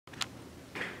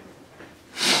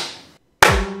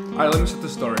Alright, let me set the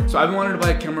story. So I've been wanting to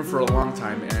buy a camera for a long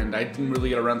time, and I didn't really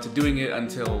get around to doing it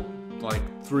until like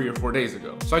 3 or 4 days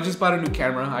ago. So I just bought a new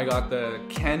camera. I got the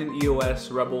Canon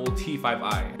EOS Rebel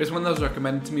T5i. It's one that was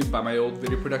recommended to me by my old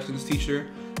video productions teacher,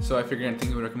 so I figured anything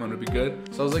he would recommend would be good.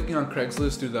 So I was looking on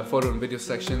Craigslist through the photo and video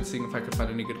section, seeing if I could find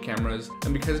any good cameras.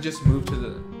 And because I just moved to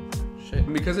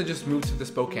the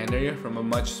Spokane area from a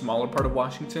much smaller part of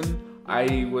Washington,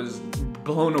 I was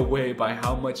blown away by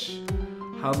how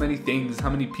many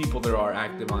people there are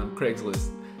active on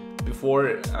Craigslist. Before,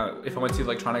 if I went to the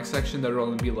electronics section, there would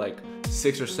only be like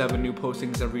 6 or 7 new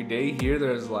postings every day. Here,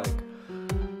 there's like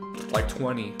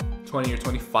 20 or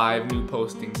 25 new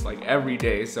postings like every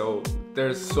day. So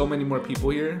there's so many more people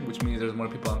here, which means there's more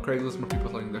people on Craigslist, more people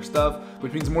selling their stuff,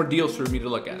 which means more deals for me to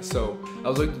look at. So I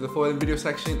was looking through the photo and video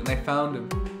section, and I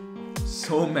found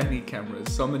so many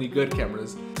cameras, so many good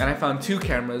cameras. And I found 2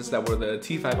 cameras that were the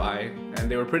T5i, and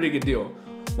they were a pretty good deal.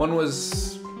 One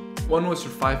was for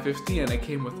 $550, and it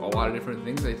came with a lot of different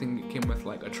things. I think it came with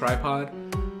like a tripod,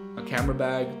 a camera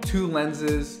bag, 2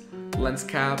 lenses, lens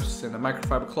caps, and a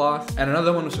microfiber cloth. And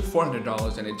another one was for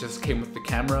 $400, and it just came with the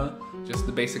camera, just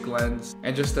the basic lens,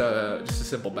 and just a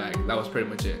simple bag. That was pretty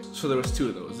much it. So there was 2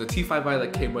 of those. The T5i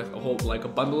that came with a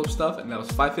bundle of stuff, and that was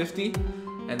 $550.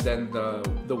 And then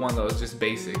the one that was just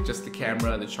basic, just the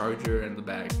camera, the charger, and the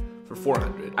bag, for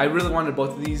 $400. I really wanted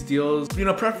both of these deals. You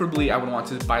know, preferably I would want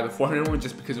to buy the $400 one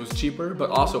just because it was cheaper, but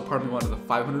also part of me wanted the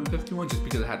 $550 one just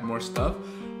because it had more stuff.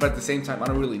 But at the same time, I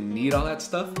don't really need all that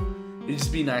stuff. It'd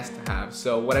just be nice to have.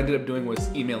 So what I ended up doing was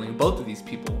emailing both of these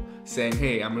people saying,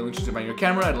 hey, I'm really interested in buying your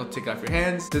camera. I'd love to take it off your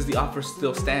hands. Does the offer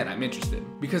still stand? I'm interested.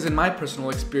 Because in my personal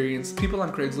experience, people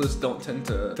on Craigslist don't tend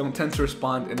to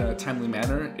respond in a timely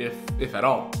manner, if at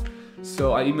all.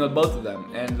 So I emailed both of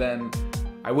them, and then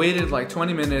I waited like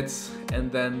 20 minutes,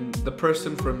 and then the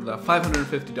person from the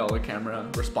 $550 camera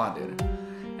responded.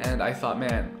 And I thought,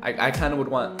 man, I kind of would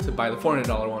want to buy the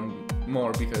 $400 one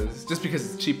more because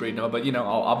it's cheaper, you know, but you know,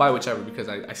 I'll buy whichever because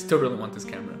I still really want this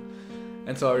camera.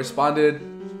 And so I responded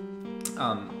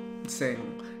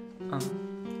saying,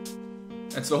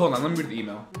 and so hold on, let me read the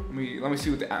email. Let me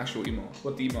see what the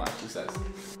email actually says.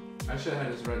 I should have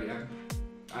had this ready.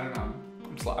 I don't know.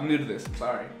 I'm new to this. I'm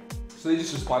sorry. So they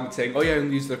just responded saying, oh yeah, I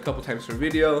used it a couple times for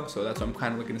video, so that's why I'm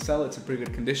kind of looking to sell it. It's in pretty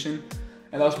good condition.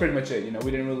 And that was pretty much it, you know, we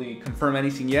didn't really confirm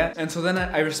anything yet. And so then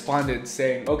I responded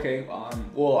saying, okay,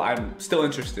 well, I'm still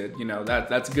interested, you know,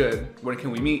 that's good. When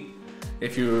can we meet?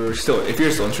 If you're still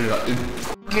interested.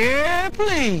 Yeah,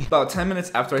 please. About 10 minutes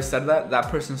after I said that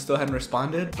person still hadn't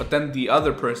responded, but then the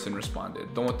other person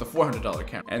responded, the one with the $400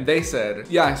 camera. And they said,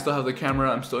 yeah, I still have the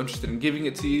camera, I'm still interested in giving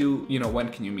it to you, you know, when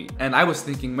can you meet? And I was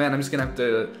thinking, man, I'm just gonna have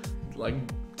to like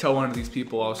tell one of these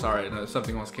people, oh sorry, no,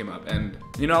 something else came up. And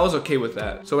you know, I was okay with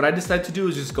that. So what I decided to do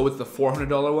is just go with the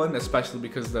 $400 one, especially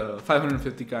because the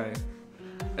 $550 guy,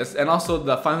 and also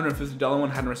the $550 one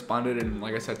hadn't responded in,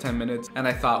 like I said, 10 minutes. And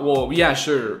I thought, well, yeah,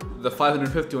 sure, the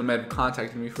 $550 one might have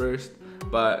contacted me first,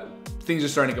 but things are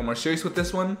starting to get more serious with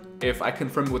this one. If I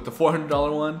confirm it with the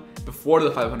 $400 one before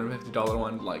the $550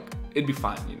 one, like, it'd be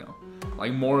fine, you know,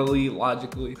 like morally,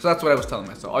 logically. So that's what I was telling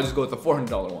myself. I'll just go with the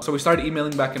 $400 one. So we started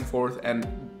emailing back and forth, and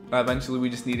eventually we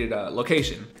just needed a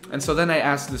location. And so then I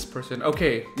asked this person,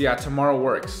 okay, yeah, tomorrow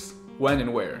works. When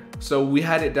and where? So we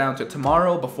had it down to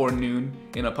tomorrow before noon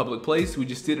in a public place. We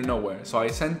just didn't know where. So I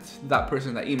sent that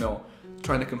person that email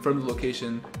trying to confirm the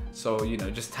location. So, you know,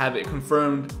 just have it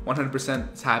confirmed 100%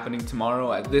 it's happening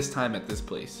tomorrow at this time at this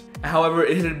place. However,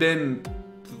 it had been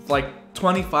like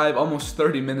 25, almost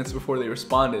 30 minutes before they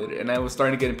responded, and I was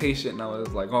starting to get impatient, and I was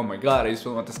like, oh my god, I just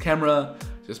really want this camera,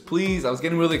 just please. I was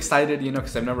getting really excited, you know,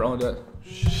 because I've never owned a,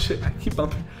 shit, I keep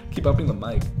bumping the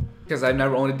mic. Because I've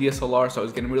never owned a DSLR, so I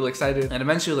was getting really excited. And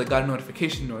eventually I got a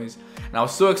notification noise, and I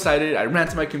was so excited, I ran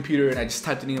to my computer and I just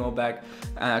typed an email back,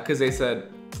 because they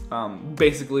said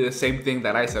basically the same thing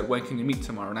that I said, when can you meet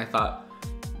tomorrow? And I thought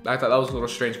that was a little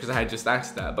strange because I had just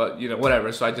asked that, but you know,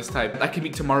 whatever. So I just typed, I can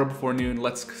meet tomorrow before noon,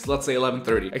 let's say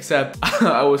 11:30. Except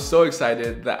I was so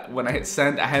excited that when I hit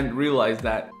send, I hadn't realized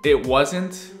that it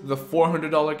wasn't the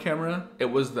 $400 camera, it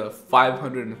was the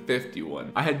 $550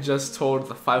 one. I had just told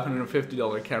the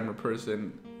 $550 camera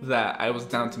person that I was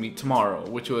down to meet tomorrow,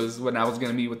 which was when I was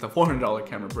gonna meet with the $400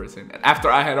 camera person. And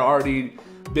after I had already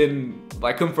been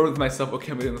like confirmed with myself,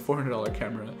 okay, I'm getting the $400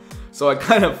 camera. So I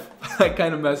kind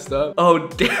of messed up. Oh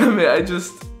damn it,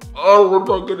 oh, what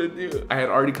am I gonna do? I had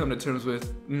already come to terms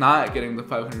with not getting the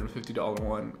 $550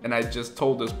 one, and I just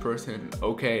told this person,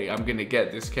 okay, I'm gonna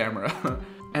get this camera.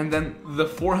 And then the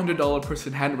 $400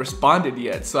 person hadn't responded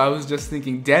yet, so I was just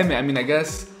thinking, damn it, I mean, I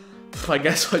guess I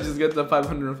guess I'll just get the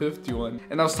 550 one.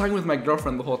 And I was talking with my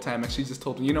girlfriend the whole time, and she just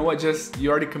told me, you know what, you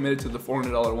already committed to the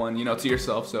 $400 one, you know, to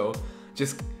yourself, so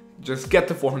just get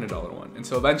the $400 one. And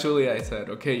so eventually I said,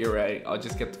 okay, you're right, I'll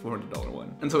just get the $400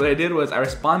 one. And so what I did was I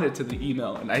responded to the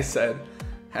email and I said,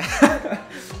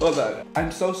 hold on,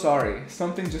 I'm so sorry,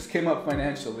 something just came up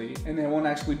financially and I won't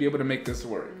actually be able to make this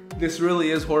work. This really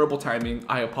is horrible timing,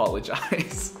 I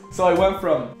apologize. So I went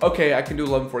from, okay, I can do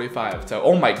 11:45 to,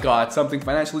 oh my god, something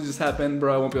financially just happened,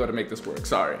 bro, I won't be able to make this work,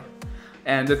 sorry.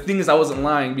 And the thing is, I wasn't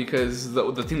lying, because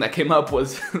the thing that came up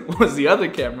was was the other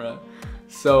camera.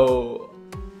 So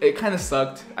it kind of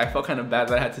sucked. I felt kind of bad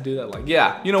that I had to do that. Like,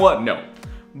 yeah, you know what? No.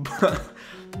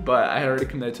 But I had already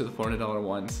committed to the $400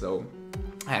 one, so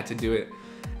I had to do it.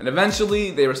 And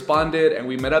eventually they responded and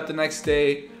we met up the next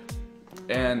day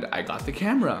and I got the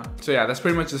camera. So yeah, that's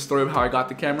pretty much the story of how I got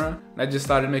the camera. And I just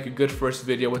thought I'd make a good first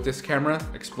video with this camera,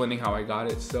 explaining how I got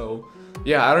it. So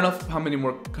yeah, I don't know how many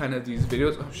more kind of these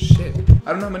videos, oh shit.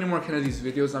 I don't know how many more kind of these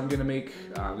videos I'm gonna make.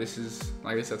 This is,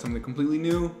 like I said, something completely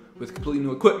new, with completely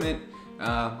new equipment.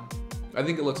 I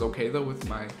think it looks okay though with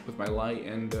my light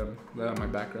and my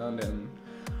background, and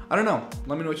I don't know,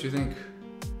 let me know what you think.